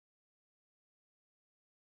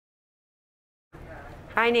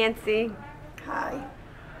Hi, Nancy. Hi,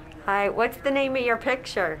 Hi. What's the name of your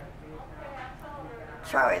picture?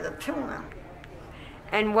 Charlie the Tuna.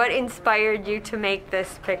 And what inspired you to make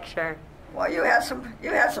this picture? Well, you had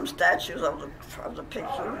some statues of the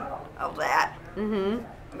picture of that. Mm-hmm.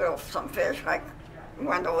 Some fish like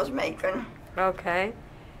Wendell was making. Okay.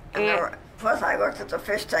 Plus, I looked at the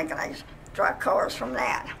fish tank and I draw colors from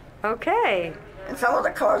that. Okay. And some of the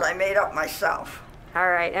colors I made up myself. All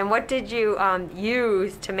right. And what did you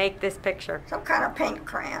use to make this picture? Some kind of paint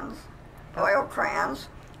crayons, oil crayons,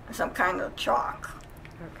 and some kind of chalk.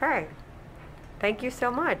 Okay. Thank you so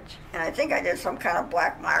much. And I think I did some kind of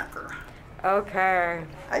black marker. Okay.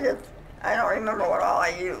 I don't remember what all I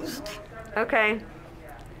used. Okay.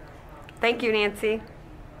 Thank you, Nancy.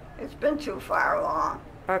 It's been too far along.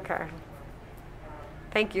 Okay.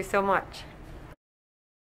 Thank you so much.